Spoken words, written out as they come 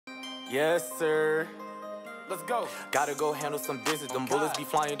Yes, sir. Let's go. Gotta go handle some business. Them bullets be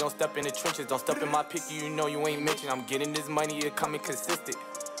flying, don't step in the trenches. Don't step in my picky, you know you ain't mentioned. I'm getting this money, it coming consistent.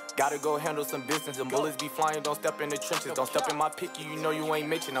 Gotta go handle some business. Them bullets be flying, don't step in the trenches. Don't step in my picky, you know you ain't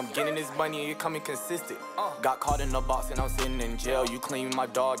mentioned. I'm getting this money, it coming consistent. Got caught in the box and I'm sitting in jail. You claim my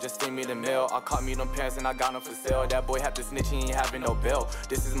dog, just send me the mail. I caught me them pants and I got them for sale. That boy had to snitch, he ain't having no bail.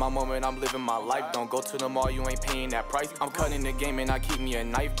 This is my moment, I'm living my life. Don't go to the mall, you ain't paying that price. I'm cutting the game and I keep me a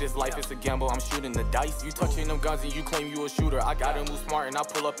knife. This life is a gamble, I'm shooting the dice. You touching them guns and you claim you a shooter. I gotta move smart and I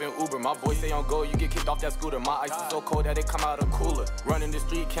pull up in Uber. My boy say on go, you get kicked off that scooter. My ice is so cold that it come out of cooler. Running the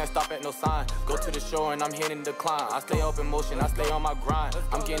street, can't stop at no sign. Go to the shore and I'm hitting decline. I stay up in motion, I stay on my grind.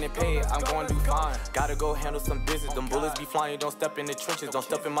 I'm getting paid, I'm going to do fine. Gotta go handle some business. Them bullets be flying, don't step in the trenches. Don't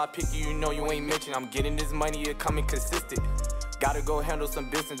step in my picky, you know you ain't mentioned. I'm getting this money, it coming consistent. Gotta go handle some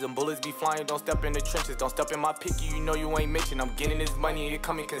business. Them bullets be flying, don't step in the trenches. Don't step in my picky, you know you ain't mentioned. I'm getting this money, it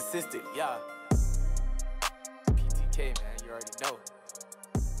coming consistent. Yeah. PTK, man, you already know.